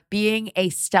Being a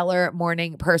stellar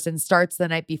morning person starts the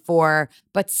night before,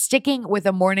 but sticking with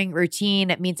a morning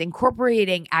routine means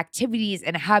incorporating activities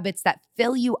and habits that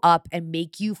fill you up and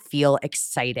make you feel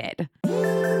excited.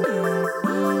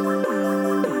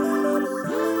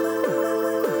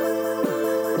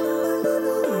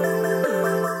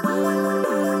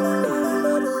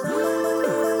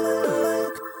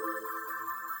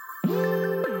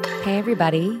 Hey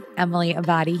everybody, Emily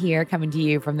Abadi here, coming to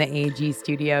you from the AG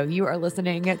studio. You are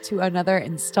listening to another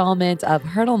installment of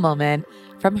Hurdle Moment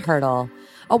from Hurdle,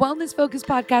 a wellness-focused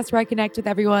podcast where I connect with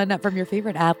everyone from your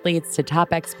favorite athletes to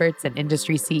top experts and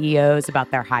industry CEOs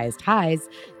about their highest highs,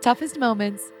 toughest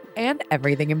moments, and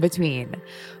everything in between.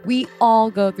 We all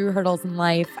go through hurdles in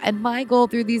life, and my goal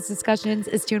through these discussions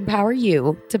is to empower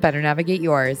you to better navigate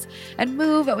yours and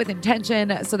move with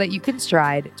intention so that you can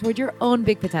stride toward your own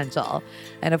big potential.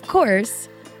 And of course,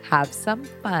 have some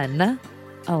fun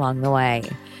along the way.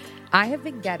 I have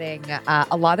been getting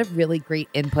a lot of really great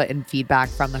input and feedback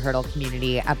from the Hurdle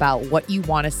community about what you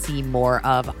want to see more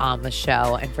of on the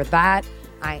show. And for that,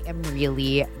 I am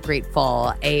really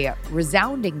grateful. A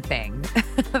resounding thing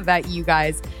that you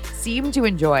guys seem to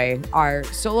enjoy our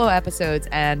solo episodes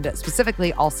and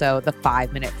specifically also the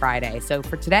 5-Minute Friday. So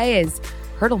for today's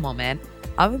Hurdle Moment,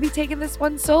 I'm going to be taking this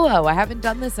one solo. I haven't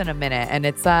done this in a minute, and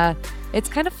it's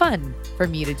kind of fun for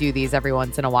me to do these every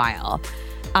once in a while.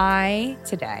 I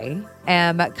today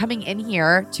am coming in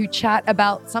here to chat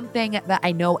about something that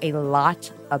I know a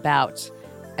lot about,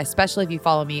 especially if you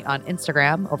follow me on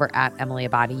Instagram over at Emily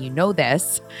Abadi. You know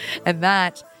this, and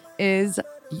that is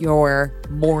your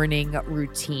morning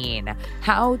routine.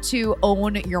 How to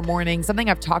own your morning, something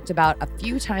I've talked about a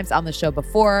few times on the show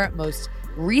before, most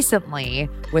recently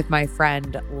with my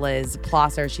friend Liz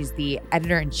Plosser. She's the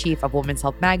editor-in-chief of Women's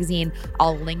Health Magazine.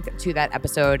 I'll link to that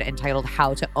episode entitled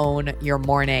How to Own Your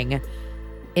Morning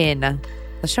in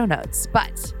the show notes.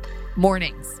 But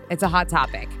mornings, it's a hot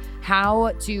topic.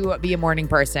 How to be a morning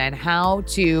person, how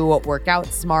to work out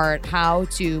smart, how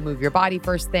to move your body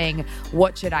first thing,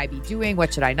 what should I be doing,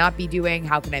 what should I not be doing,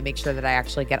 how can I make sure that I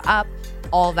actually get up,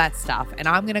 all that stuff. And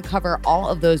I'm going to cover all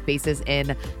of those bases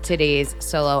in today's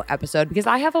solo episode because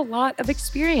I have a lot of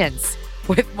experience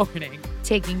with morning,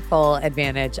 taking full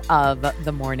advantage of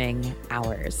the morning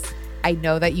hours. I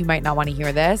know that you might not want to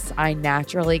hear this. I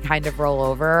naturally kind of roll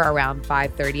over around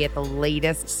 5:30 at the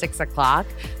latest 6 o'clock.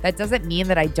 That doesn't mean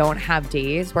that I don't have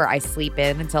days where I sleep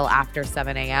in until after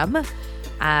 7 a.m.,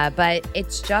 but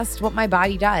it's just what my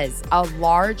body does. A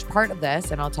large part of this,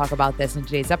 and I'll talk about this in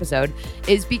today's episode,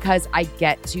 is because I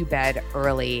get to bed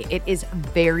early. It is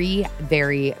very,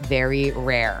 very, very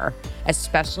rare,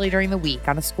 especially during the week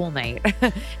on a school night,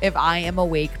 if I am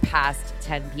awake past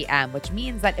 10 p.m., which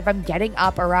means that if I'm getting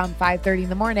up around 5:30 in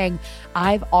the morning,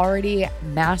 I've already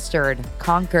mastered,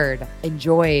 conquered,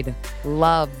 enjoyed,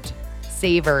 loved,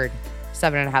 savored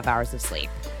 7.5 hours of sleep.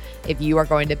 If you are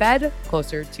going to bed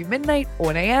closer to midnight,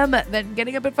 1 a.m., then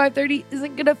getting up at 5:30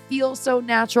 isn't going to feel so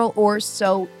natural or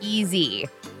so easy.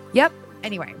 Yep.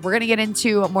 Anyway, we're going to get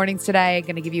into mornings today.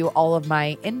 Going to give you all of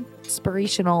my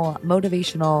inspirational,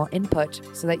 motivational input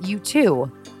so that you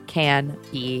too can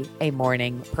be a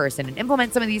morning person and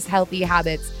implement some of these healthy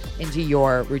habits into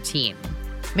your routine.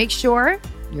 Make sure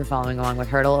you're following along with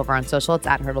Hurdle over on social. It's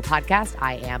at Hurdle Podcast.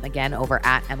 I am, again, over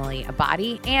at Emily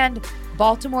Abadi. And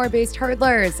Baltimore-based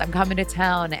hurdlers, I'm coming to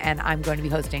town and I'm going to be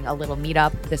hosting a little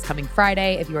meetup this coming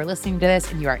Friday. If you are listening to this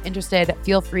and you are interested,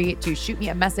 feel free to shoot me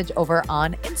a message over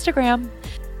on Instagram.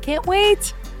 Can't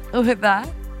wait. With that,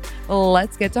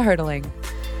 let's get to hurdling.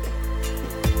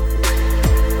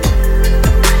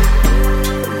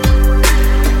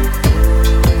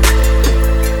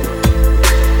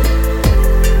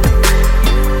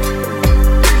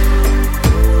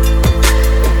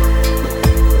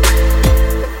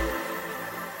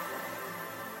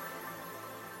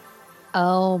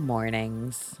 Oh,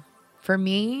 mornings.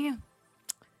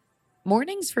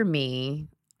 Mornings for me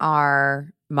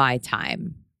are my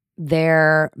time.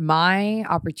 They're my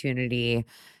opportunity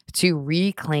to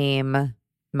reclaim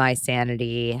my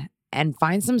sanity and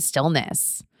find some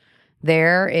stillness.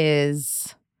 There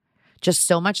is just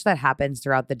so much that happens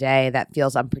throughout the day that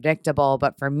feels unpredictable.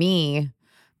 But for me,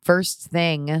 first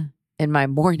thing in my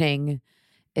morning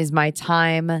is my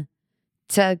time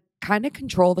to kind of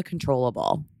control the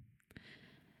controllable.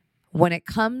 When it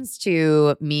comes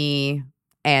to me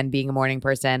and being a morning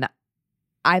person,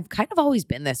 I've kind of always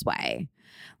been this way.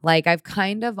 Like, I've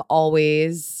kind of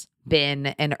always been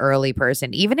an early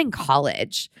person, even in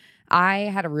college. I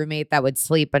had a roommate that would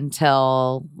sleep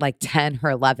until like 10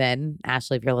 or 11.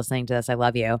 Ashley, if you're listening to this, I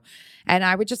love you. And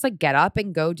I would just like get up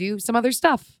and go do some other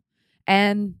stuff.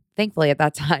 And thankfully at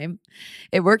that time,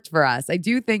 it worked for us. I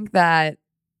do think that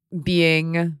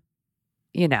being,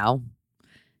 you know,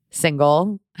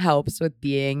 single helps with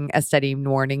being a steady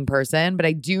morning person, but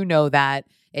I do know that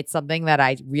it's something that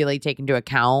I really take into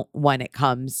account when it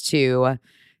comes to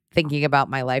thinking about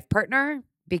my life partner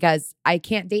because I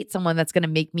can't date someone that's going to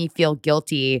make me feel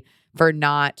guilty for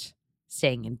not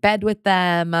staying in bed with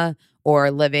them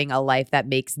or living a life that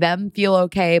makes them feel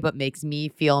okay, but makes me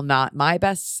feel not my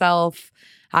best self.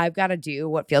 I've got to do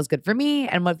what feels good for me.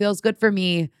 And what feels good for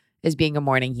me is being a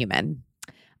morning human.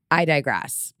 I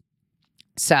digress.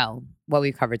 So, what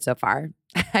we've covered so far,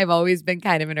 I've always been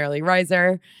kind of an early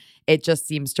riser. It just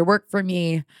seems to work for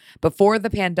me. Before the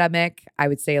pandemic, I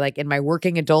would say, like in my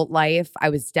working adult life, I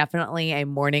was definitely a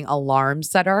morning alarm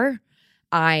setter.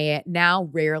 I now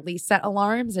rarely set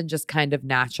alarms and just kind of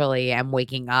naturally am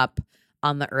waking up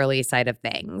on the early side of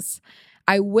things.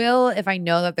 I will, if I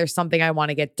know that there's something I want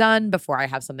to get done before I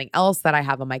have something else that I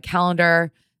have on my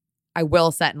calendar, I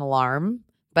will set an alarm,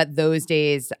 but those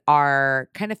days are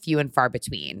kind of few and far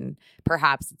between.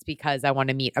 Perhaps it's because I want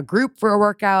to meet a group for a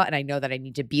workout and I know that I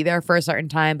need to be there for a certain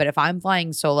time. But if I'm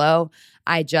flying solo,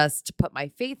 I just put my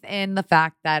faith in the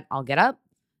fact that I'll get up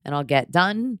and I'll get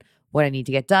done what I need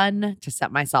to get done to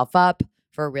set myself up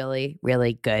for a really,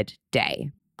 really good day.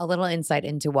 A little insight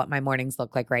into what my mornings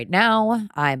look like right now.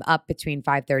 I'm up between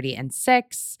 5:30 and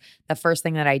 6. The first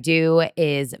thing that I do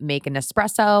is make an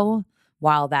espresso.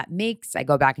 While that makes, I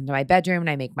go back into my bedroom and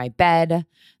I make my bed.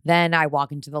 Then I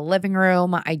walk into the living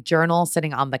room. I journal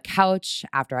sitting on the couch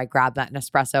after I grab that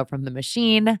Nespresso from the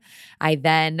machine. I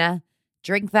then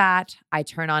drink that. I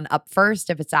turn on Up First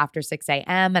if it's after 6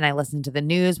 a.m. and I listen to the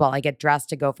news while I get dressed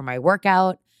to go for my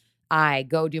workout. I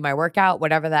go do my workout,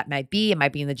 whatever that might be. It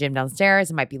might be in the gym downstairs.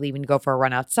 It might be leaving to go for a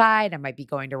run outside. I might be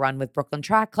going to run with Brooklyn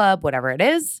Track Club, whatever it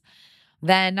is.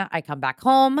 Then I come back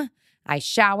home. I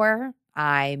shower.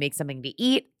 I make something to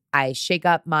eat. I shake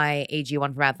up my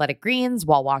AG1 from Athletic Greens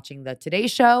while watching the Today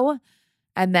Show.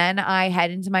 And then I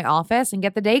head into my office and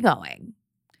get the day going.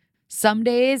 Some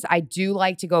days I do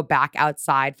like to go back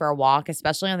outside for a walk,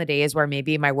 especially on the days where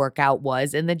maybe my workout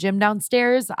was in the gym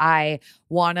downstairs. I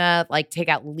want to take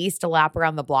at least a lap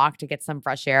around the block to get some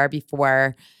fresh air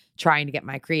before trying to get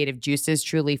my creative juices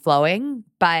truly flowing.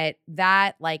 But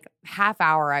that half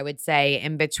hour, I would say,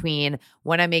 in between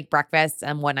when I make breakfast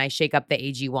and when I shake up the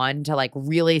AG1 to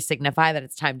really signify that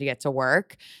it's time to get to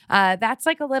work, that's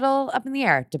a little up in the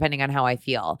air depending on how I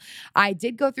feel. I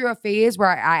did go through a phase where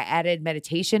I added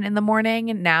meditation in the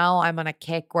morning. Now I'm on a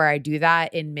kick where I do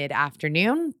that in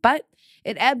mid-afternoon, but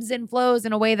it ebbs and flows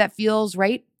in a way that feels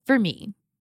right for me.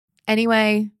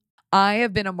 Anyway, I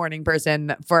have been a morning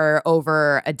person for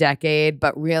over a decade,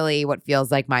 but really what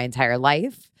feels like my entire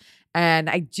life. And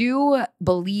I do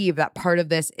believe that part of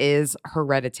this is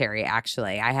hereditary,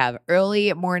 actually. I have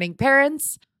early morning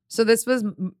parents. So this was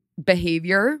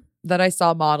behavior that I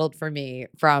saw modeled for me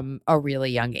from a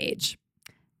really young age.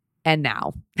 And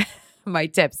now, my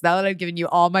tips, now that I've given you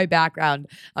all my background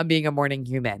on being a morning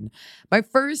human. My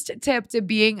first tip to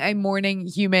being a morning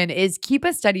human is keep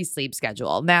a steady sleep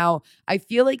schedule. Now, I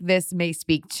feel like this may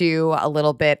speak to a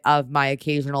little bit of my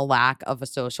occasional lack of a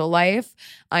social life.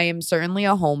 I am certainly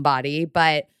a homebody,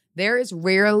 but there is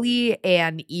rarely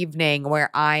an evening where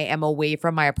I am away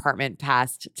from my apartment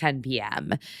past 10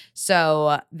 p.m.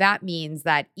 So that means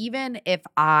that even if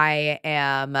I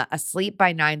am asleep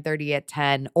by 9:30 at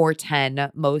 10 or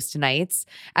 10 most nights,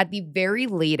 at the very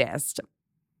latest,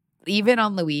 even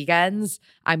on the weekends,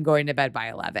 I'm going to bed by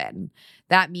 11.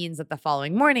 That means that the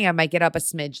following morning, I might get up a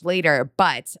smidge later,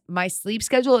 but my sleep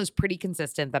schedule is pretty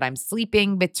consistent that I'm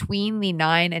sleeping between the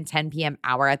 9 and 10 p.m.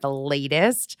 hour at the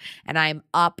latest, and I'm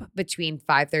up between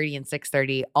 5:30 and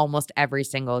 6:30 almost every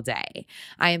single day.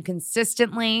 I am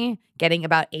consistently getting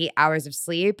about 8 hours of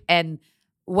sleep, and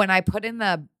when I put in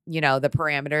the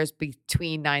parameters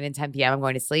between 9 and 10 p.m. I'm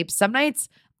going to sleep, some nights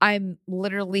I'm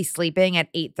literally sleeping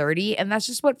at 8:30, and that's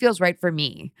just what feels right for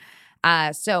me.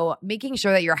 So making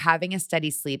sure that you're having a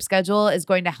steady sleep schedule is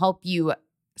going to help you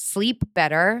sleep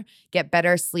better, get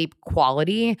better sleep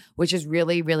quality, which is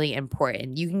really, really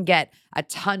important. You can get a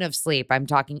ton of sleep. I'm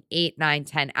talking 8, 9,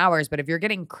 10 hours. But if you're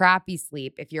getting crappy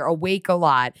sleep, if you're awake a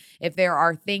lot, if there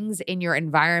are things in your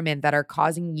environment that are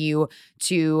causing you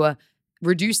to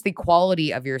reduce the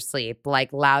quality of your sleep,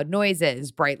 like loud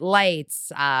noises, bright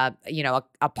lights, a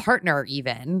partner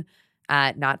even.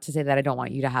 Not to say that I don't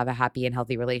want you to have a happy and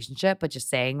healthy relationship, but just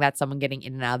saying that someone getting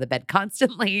in and out of the bed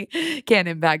constantly can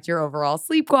impact your overall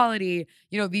sleep quality.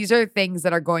 These are things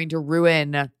that are going to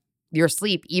ruin your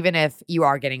sleep, even if you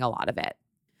are getting a lot of it.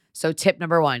 So tip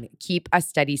number 1, keep a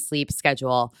steady sleep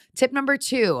schedule. Tip number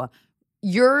 2,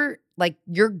 your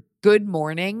your good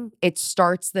morning, it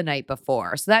starts the night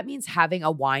before. So that means having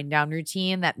a wind down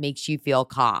routine that makes you feel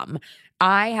calm.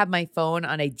 I have my phone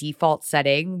on a default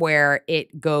setting where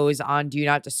it goes on do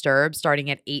not disturb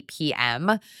starting at 8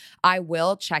 p.m. I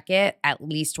will check it at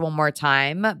least one more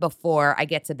time before I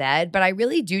get to bed, but I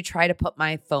really do try to put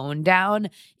my phone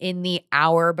down in the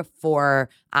hour before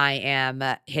I am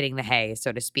hitting the hay,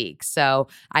 so to speak. So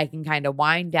I can kind of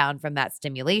wind down from that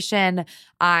stimulation.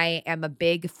 I am a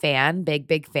big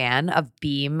fan of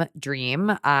Beam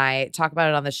Dream. I talk about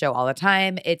it on the show all the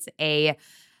time. It's a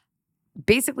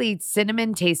basically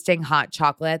cinnamon tasting hot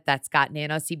chocolate that's got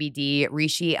nano CBD,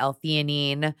 reishi,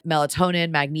 L-theanine,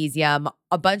 melatonin, magnesium,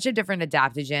 a bunch of different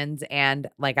adaptogens, and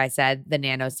like I said, the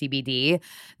nano CBD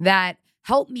that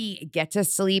help me get to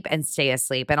sleep and stay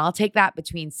asleep. And I'll take that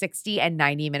between 60 and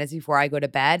 90 minutes before I go to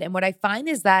bed. And what I find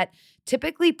is that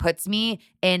typically puts me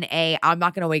in a I'm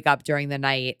not going to wake up during the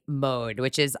night mode,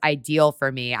 which is ideal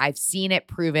for me. I've seen it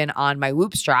proven on my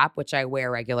Whoop strap, which I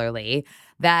wear regularly,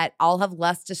 that I'll have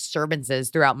less disturbances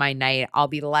throughout my night. I'll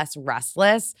be less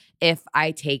restless if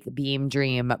I take Beam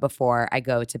Dream before I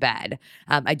go to bed.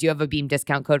 I do have a Beam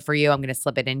discount code for you. I'm going to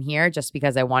slip it in here just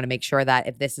because I want to make sure that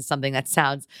if this is something that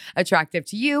sounds attractive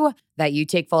to you, that you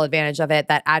take full advantage of it.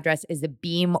 That address is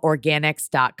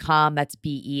beamorganics.com. That's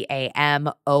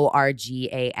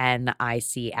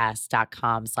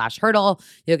BEAMORGANICS.com/hurdle.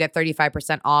 You'll get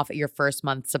 35% off your first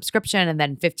month subscription and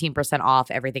then 15% off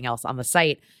everything else on the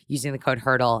site using the code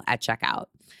hurdle at checkout.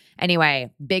 Anyway,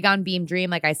 big on Beam Dream,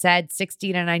 like I said,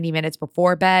 60 to 90 minutes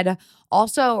before bed.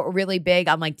 Also really big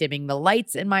on dimming the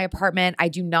lights in my apartment. I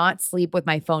do not sleep with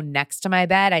my phone next to my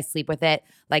bed. I sleep with it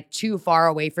too far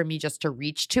away from me just to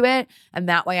reach to it. And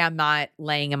that way I'm not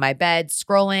laying in my bed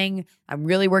scrolling. I'm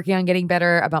really working on getting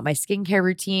better about my skincare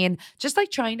routine, just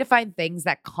trying to find things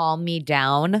that calm me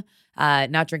down.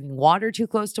 Not drinking water too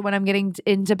close to when I'm getting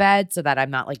into bed so that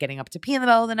I'm not getting up to pee in the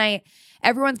middle of the night.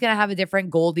 Everyone's going to have a different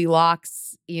Goldilocks,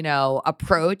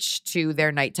 approach to their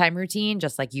nighttime routine,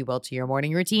 just like you will to your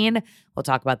morning routine. We'll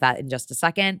talk about that in just a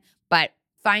second. But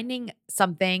finding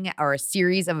something or a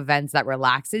series of events that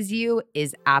relaxes you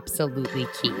is absolutely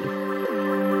key.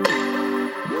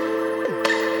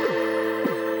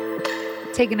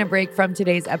 Taking a break from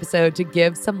today's episode to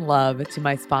give some love to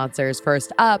my sponsors.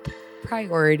 First up,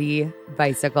 Priority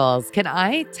Bicycles. Can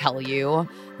I tell you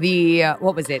the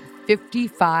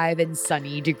 55 and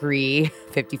sunny day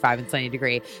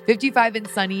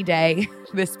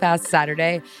this past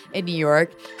Saturday in New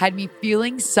York had me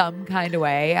feeling some kind of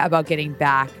way about getting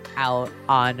back out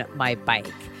on my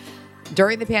bike.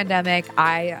 During the pandemic,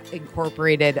 I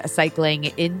incorporated cycling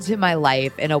into my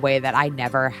life in a way that I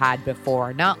never had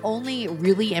before. Not only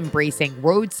really embracing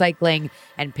road cycling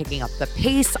and picking up the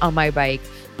pace on my bike,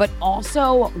 but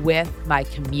also with my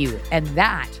commute. And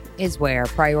that is where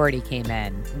Priority came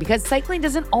in, because cycling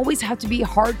doesn't always have to be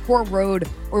hardcore road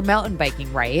or mountain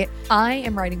biking, right? I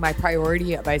am riding my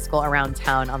Priority bicycle around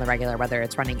town on the regular, whether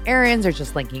it's running errands or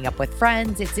just linking up with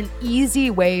friends. It's an easy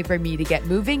way for me to get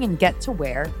moving and get to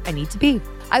where I need to be.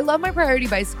 I love my Priority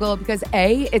bicycle because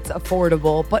A, it's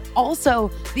affordable, but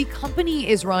also the company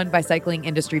is run by cycling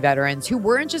industry veterans who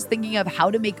weren't just thinking of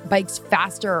how to make bikes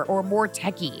faster or more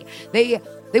techy. They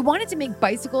wanted to make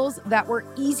bicycles that were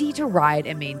easy to ride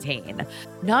and maintain.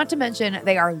 Not to mention,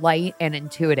 they are light and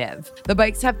intuitive. The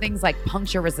bikes have things like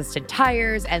puncture-resistant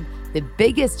tires, and the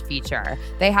biggest feature,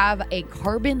 they have a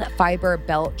carbon fiber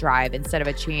belt drive instead of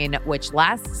a chain, which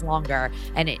lasts longer,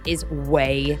 and it is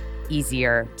way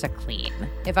easier to clean.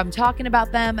 If I'm talking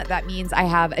about them, that means I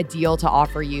have a deal to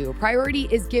offer you. Priority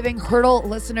is giving Hurdle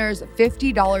listeners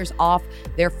 $50 off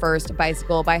their first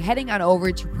bicycle by heading on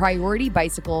over to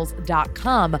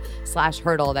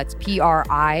prioritybicycles.com/hurdle. That's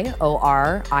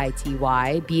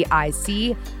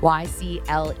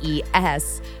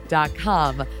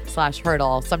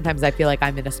prioritybicycles.com/hurdle. Sometimes I feel like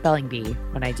I'm in a spelling bee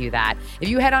when I do that. If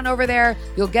you head on over there,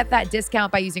 you'll get that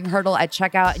discount by using Hurdle at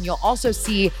checkout, and you'll also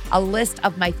see a list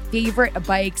of my favorite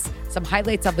bikes, some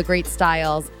highlights of the great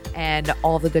styles, and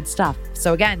all the good stuff.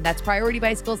 So again, that's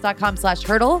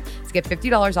prioritybicycles.com/hurdle to get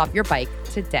 $50 off your bike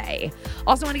today.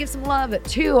 Also want to give some love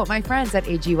to my friends at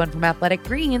AG1 from Athletic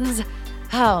Greens.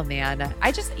 Oh man,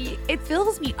 it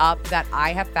fills me up that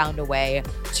I have found a way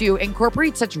to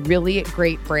incorporate such really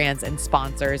great brands and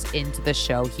sponsors into the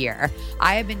show here.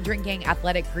 I have been drinking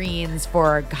Athletic Greens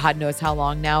for God knows how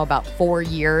long now, about 4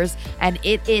 years, and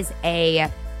it is a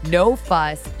no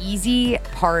fuss, easy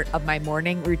part of my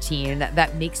morning routine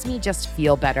that makes me just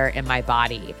feel better in my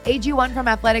body. AG1 from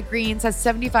Athletic Greens has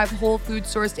 75 whole food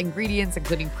sourced ingredients,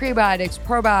 including prebiotics,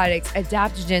 probiotics,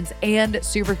 adaptogens, and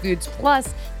superfoods,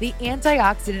 plus the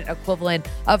antioxidant equivalent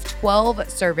of 12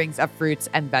 servings of fruits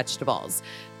and vegetables.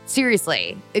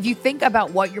 Seriously, if you think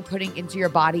about what you're putting into your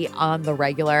body on the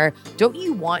regular, don't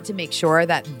you want to make sure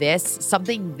that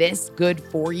something this good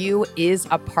for you, is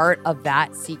a part of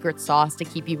that secret sauce to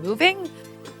keep you moving?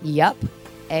 Yep,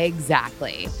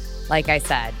 exactly. Like I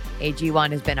said,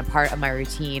 AG1 has been a part of my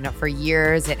routine for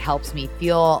years. It helps me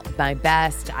feel my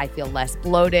best. I feel less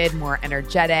bloated, more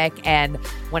energetic. And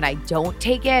when I don't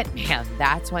take it, man,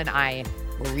 that's when I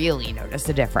really notice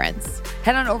a difference.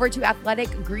 Head on over to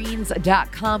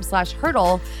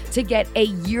athleticgreens.com/hurdle to get a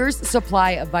year's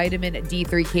supply of vitamin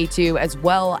D3K2 as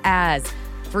well as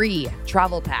free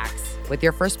travel packs with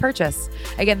your first purchase.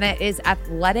 Again, that is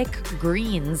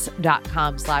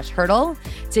athleticgreens.com/hurdle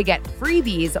to get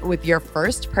freebies with your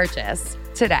first purchase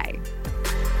today.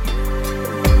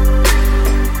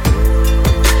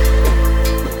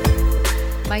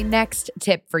 My next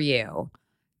tip for you,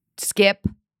 skip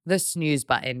the snooze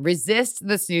button. Resist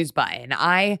the snooze button.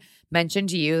 I mentioned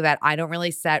to you that I don't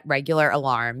really set regular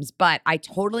alarms, but I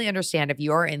totally understand if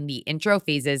you're in the intro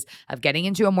phases of getting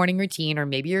into a morning routine, or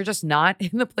maybe you're just not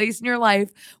in the place in your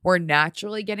life where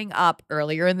naturally getting up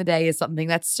earlier in the day is something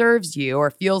that serves you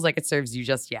or feels like it serves you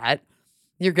just yet.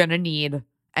 You're going to need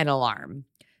an alarm.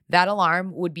 That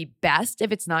alarm would be best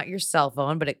if it's not your cell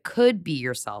phone, but it could be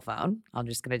your cell phone. I'm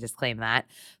just going to disclaim that.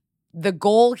 The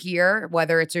goal here,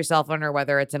 whether it's your cell phone or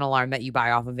whether it's an alarm that you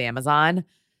buy off of Amazon,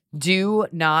 do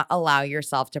not allow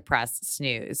yourself to press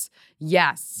snooze.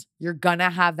 Yes, you're going to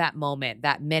have that moment,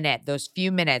 that minute, those few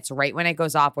minutes right when it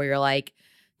goes off where you're like,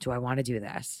 do I want to do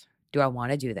this? Do I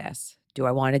want to do this? Do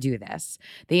I want to do this?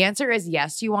 The answer is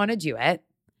yes, you want to do it.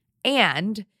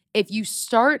 And if you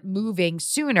start moving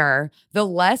sooner, the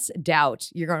less doubt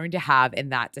you're going to have in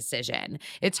that decision.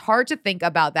 It's hard to think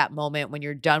about that moment when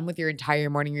you're done with your entire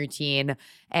morning routine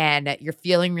and you're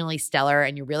feeling really stellar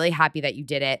and you're really happy that you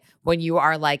did it, when you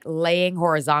are like laying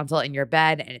horizontal in your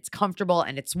bed and it's comfortable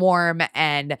and it's warm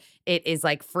and it is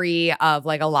like free of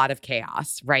like a lot of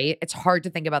chaos, right? It's hard to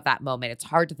think about that moment. It's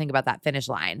hard to think about that finish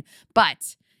line.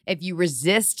 But if you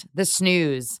resist the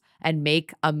snooze and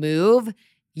make a move,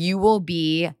 you will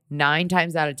be 9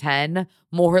 times out of 10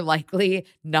 more likely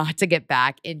not to get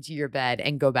back into your bed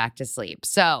and go back to sleep.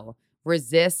 So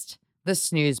resist the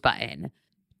snooze button.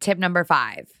 Tip number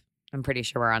 5. I'm pretty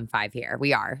sure we're on 5 here.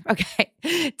 We are. Okay.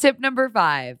 Tip number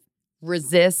 5,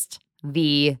 resist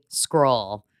the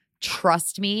scroll.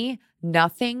 Trust me,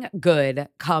 nothing good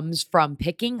comes from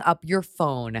picking up your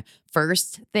phone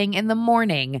first thing in the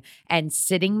morning and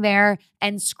sitting there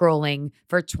and scrolling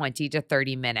for 20 to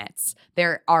 30 minutes.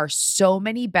 There are so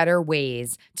many better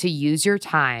ways to use your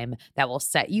time that will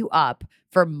set you up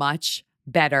for much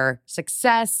better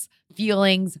success,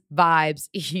 feelings, vibes,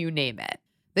 you name it.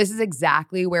 This is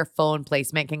exactly where phone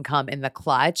placement can come in the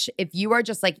clutch. If you are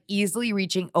just like easily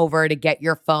reaching over to get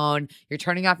your phone, you're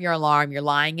turning off your alarm, you're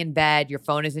lying in bed, your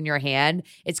phone is in your hand,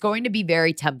 it's going to be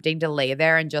very tempting to lay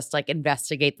there and just like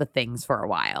investigate the things for a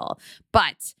while.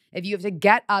 But if you have to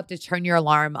get up to turn your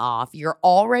alarm off, you're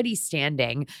already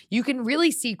standing. You can really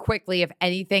see quickly if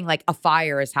anything like a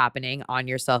fire is happening on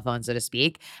your cell phone, so to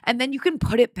speak, and then you can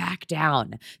put it back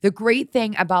down. The great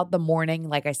thing about the morning,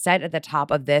 like I said at the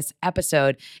top of this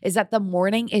episode, is that the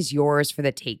morning is yours for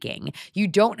the taking. You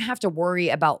don't have to worry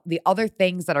about the other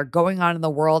things that are going on in the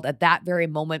world at that very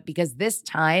moment, because this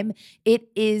time it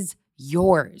is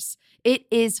yours. It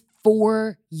is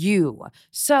for you.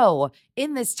 So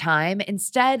in this time,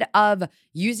 instead of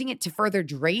using it to further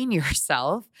drain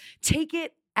yourself, take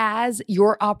it as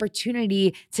your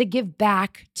opportunity to give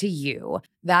back to you.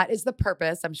 That is the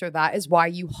purpose. I'm sure that is why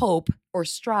you hope or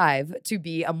strive to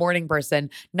be a morning person,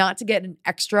 not to get an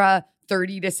extra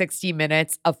 30 to 60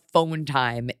 minutes of phone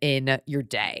time in your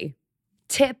day.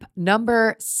 Tip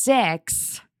number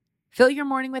 6, fill your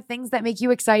morning with things that make you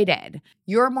excited.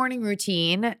 Your morning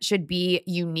routine should be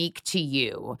unique to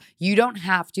you. You don't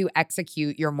have to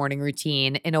execute your morning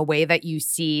routine in a way that you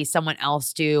see someone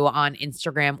else do on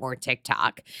Instagram or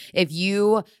TikTok. If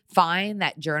you find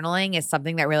that journaling is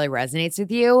something that really resonates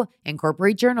with you,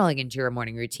 incorporate journaling into your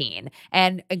morning routine,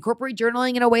 and incorporate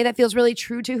journaling in a way that feels really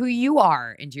true to who you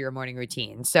are into your morning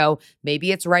routine. So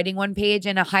maybe it's writing one page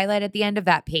and a highlight at the end of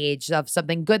that page of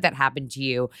something good that happened to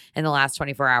you in the last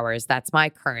 24 hours. That's my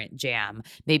current jam.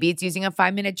 Maybe it's using a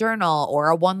 5-minute journal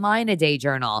or a 1-line-a-day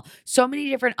journal. So many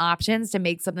different options to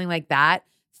make something like that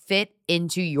fit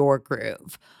into your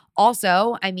groove.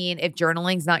 Also, I mean, if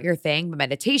journaling's not your thing, but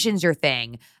meditation's your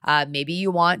thing, maybe you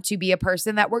want to be a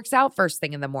person that works out first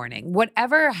thing in the morning.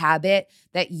 Whatever habit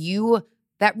that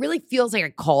really feels like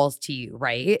it calls to you,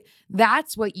 right?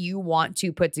 That's what you want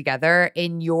to put together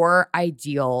in your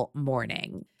ideal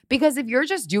morning. Because if you're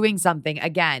just doing something,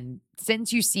 again,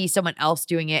 since you see someone else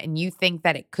doing it and you think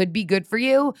that it could be good for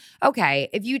you, okay,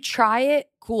 if you try it,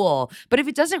 cool. But if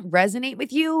it doesn't resonate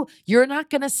with you, you're not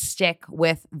going to stick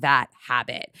with that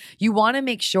habit. You want to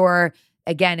make sure,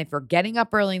 again, if you're getting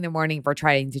up early in the morning, if you're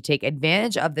trying to take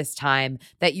advantage of this time,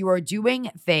 that you are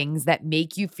doing things that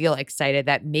make you feel excited,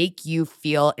 that make you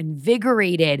feel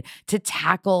invigorated to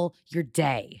tackle your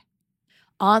day.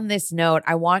 On this note,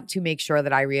 I want to make sure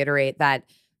that I reiterate that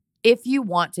if you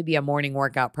want to be a morning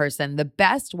workout person, the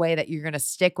best way that you're going to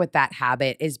stick with that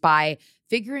habit is by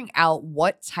figuring out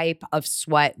what type of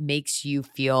sweat makes you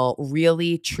feel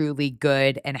really, truly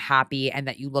good and happy and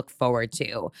that you look forward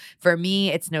to. For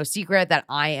me, it's no secret that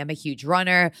I am a huge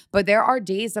runner, but there are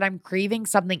days that I'm craving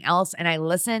something else and I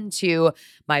listen to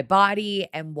my body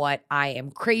and what I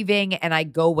am craving and I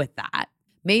go with that.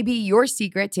 Maybe your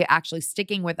secret to actually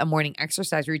sticking with a morning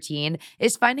exercise routine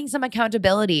is finding some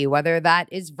accountability, whether that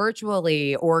is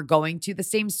virtually or going to the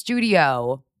same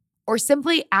studio, or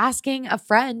simply asking a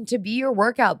friend to be your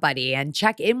workout buddy and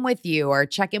check in with you or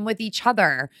check in with each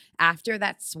other after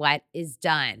that sweat is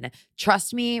done.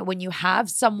 Trust me, when you have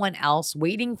someone else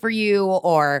waiting for you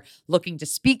or looking to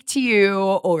speak to you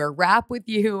or rap with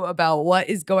you about what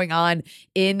is going on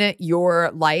in your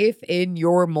life, in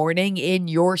your morning, in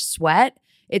your sweat,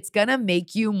 it's going to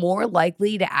make you more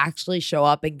likely to actually show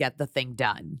up and get the thing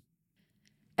done.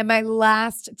 And my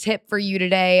last tip for you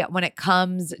today, when it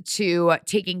comes to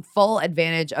taking full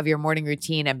advantage of your morning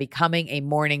routine and becoming a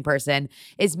morning person,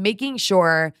 is making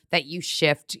sure that you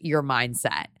shift your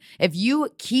mindset. If you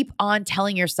keep on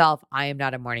telling yourself, I am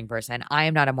not a morning person, I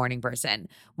am not a morning person,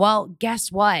 well, guess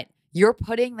what? You're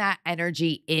putting that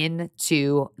energy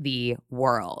into the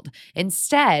world.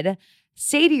 Instead,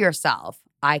 say to yourself,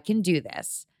 I can do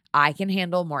this. I can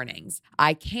handle mornings.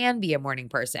 I can be a morning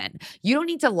person. You don't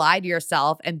need to lie to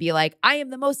yourself and be like, I am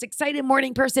the most excited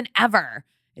morning person ever.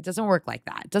 It doesn't work like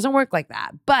that. It doesn't work like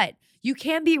that. But you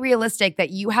can be realistic that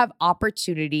you have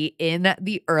opportunity in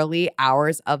the early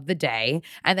hours of the day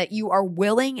and that you are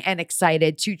willing and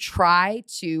excited to try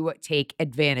to take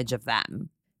advantage of them.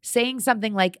 Saying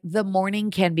something like, the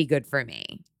morning can be good for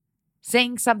me.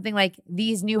 Saying something like,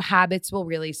 these new habits will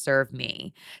really serve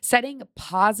me. Setting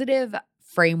positive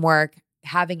framework,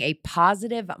 having a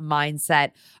positive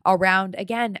mindset around,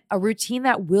 again, a routine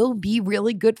that will be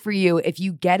really good for you if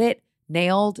you get it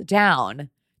nailed down.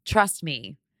 Trust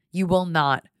me, you will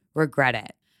not regret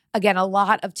it. Again, a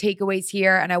lot of takeaways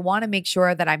here, and I want to make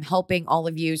sure that I'm helping all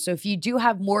of you. So if you do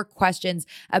have more questions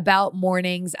about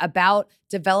mornings, about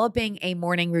developing a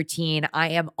morning routine, I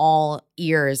am all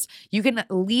ears. You can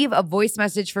leave a voice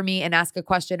message for me and ask a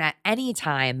question at any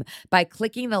time by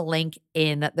clicking the link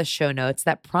in the show notes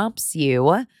that prompts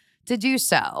you to do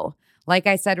so. Like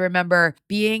I said, remember,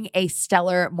 being a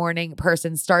stellar morning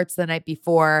person starts the night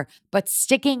before, but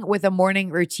sticking with a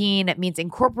morning routine means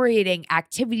incorporating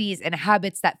activities and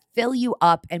habits that fill you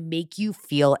up and make you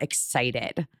feel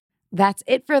excited. That's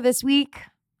it for this week.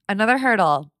 Another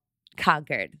hurdle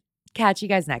conquered. Catch you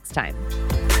guys next time.